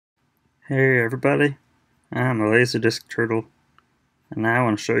Hey everybody, I'm a Laserdisc turtle, and now I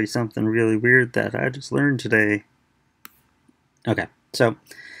want to show you something really weird that I just learned today. Okay, so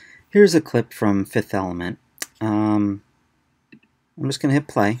here's a clip from Fifth Element. I'm just going to hit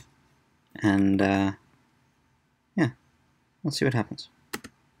play, and yeah, let's see what happens.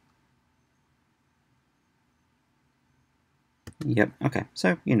 Yep, okay,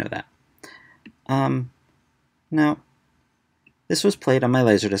 so you know that. Now, this was played on my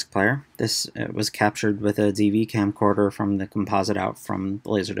Laserdisc player. This was captured with a DV camcorder from the composite out from the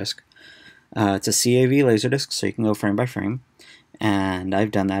Laserdisc. It's a CAV Laserdisc, so you can go frame by frame. And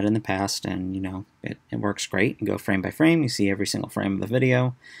I've done that in the past, and you know, it works great. You go frame by frame, you see every single frame of the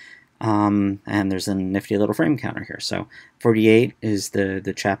video, and there's a nifty little frame counter here. So 48 is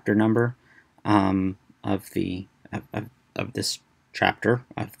the chapter number of this chapter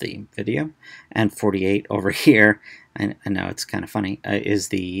of the video, and 48 over here, I know it's kind of funny, is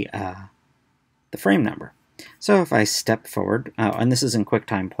the frame number. So if I step forward, and this is in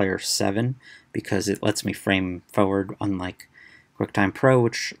QuickTime Player 7 because it lets me frame forward, unlike QuickTime Pro,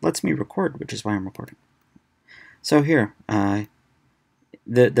 which lets me record, which is why I'm recording. So here,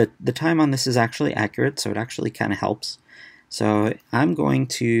 the time on this is actually accurate, so it actually kind of helps. So I'm going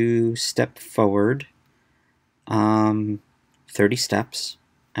to step forward 30 steps,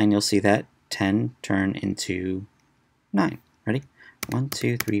 and you'll see that 10 turn into 9. Ready? 1,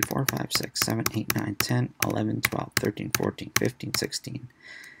 2, 3, 4, 5, 6, 7, 8, 9, 10, 11, 12, 13, 14, 15, 16,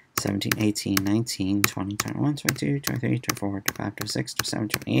 17, 18, 19, 20, 21, 22, 23, 24, 25, 26, 27,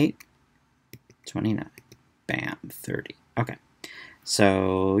 28, 29. Bam, 30. Okay.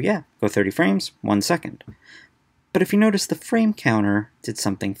 So, yeah, go 30 frames, 1 second. But if you notice, the frame counter did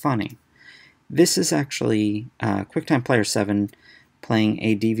something funny. This is actually QuickTime Player 7 playing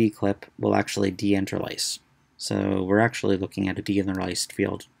a DV clip will actually de-interlace. So we're actually looking at a de-interlaced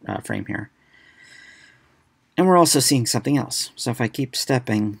field frame here. And we're also seeing something else. So if I keep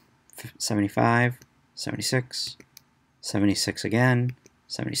stepping, 75, 76, 76 again,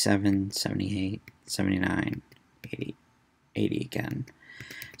 77, 78, 79, 80, 80 again.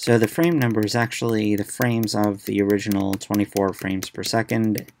 So the frame number is actually the frames of the original 24 frames per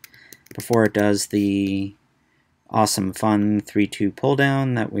second before it does the awesome, fun 3-2 pull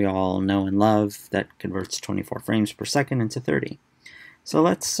down that we all know and love that converts 24 frames per second into 30. So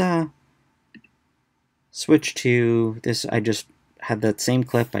let's switch to this. I just had that same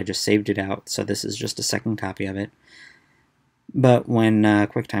clip, I just saved it out, so this is just a second copy of it. But when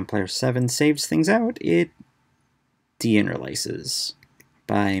QuickTime Player 7 saves things out, it de-interlaces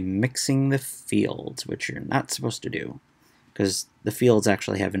by mixing the fields, which you're not supposed to do, because the fields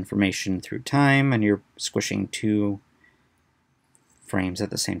actually have information through time, and you're squishing 2 frames at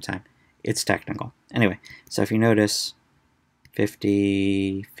the same time. It's technical. Anyway, so if you notice,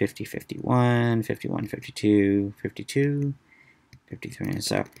 50, 50, 51, 51, 52, 52, 53,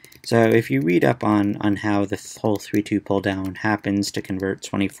 so if you read up on how the whole 3-2 pull down happens to convert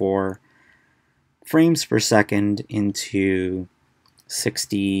 24 frames per second into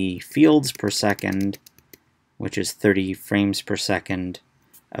 60 fields per second, which is 30 frames per second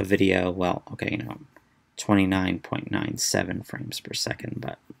of video, well, okay, you know, 29.97 frames per second,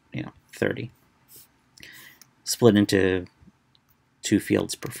 but, you know, 30. Split into 2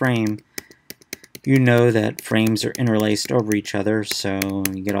 fields per frame. You know that frames are interlaced over each other, so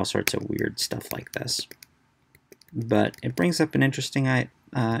you get all sorts of weird stuff like this. But it brings up an interesting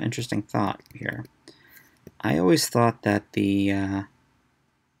thought here. I always thought that the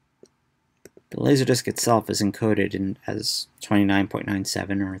Laserdisc itself is encoded as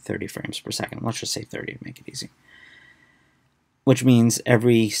 29.97 or 30 frames per second. Let's just say 30 to make it easy. Which means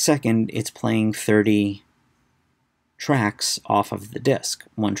every second it's playing 30 tracks off of the disc,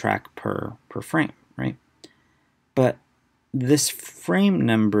 1 track per frame, right? But this frame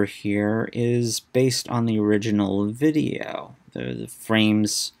number here is based on the original video, the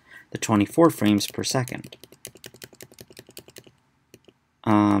frames, the 24 frames per second.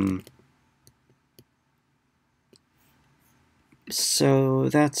 So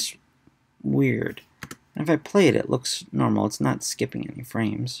that's weird. And if I play it, it looks normal. It's not skipping any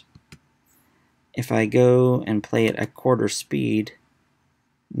frames. If I go and play it at quarter speed,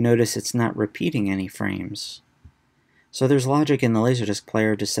 notice it's not repeating any frames. So there's logic in the Laserdisc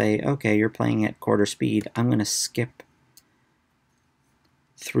player to say, okay, you're playing at quarter speed, I'm going to skip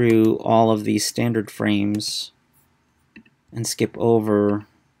through all of these standard frames and skip over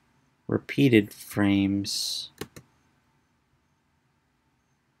repeated frames.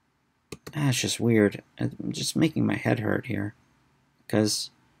 It's just weird. I'm just making my head hurt here, because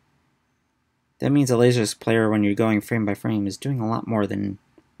that means a Laserdisc player, when you're going frame by frame, is doing a lot more than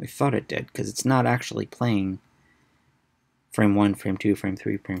I thought it did, because it's not actually playing frame 1, frame 2, frame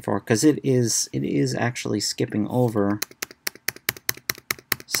 3, frame 4, because it is actually skipping over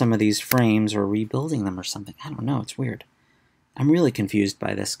some of these frames or rebuilding them or something. I don't know, it's weird. I'm really confused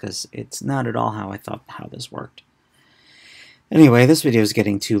by this because it's not at all how I thought how this worked. Anyway, this video is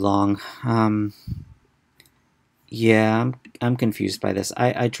getting too long. Yeah, I'm confused by this.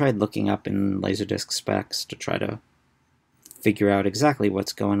 I tried looking up in Laserdisc specs to try to figure out exactly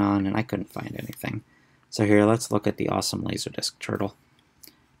what's going on, and I couldn't find anything. So here, let's look at the awesome Laserdisc turtle.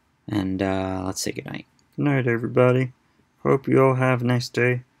 And let's say goodnight. Good night, everybody. Hope you all have a nice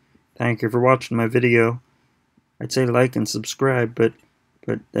day. Thank you for watching my video. I'd say like and subscribe, but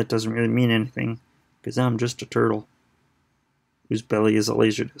that doesn't really mean anything, because I'm just a turtle whose belly is a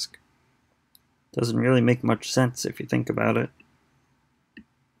Laserdisc. Doesn't really make much sense if you think about it.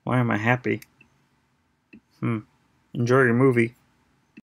 Why am I happy? Enjoy your movie.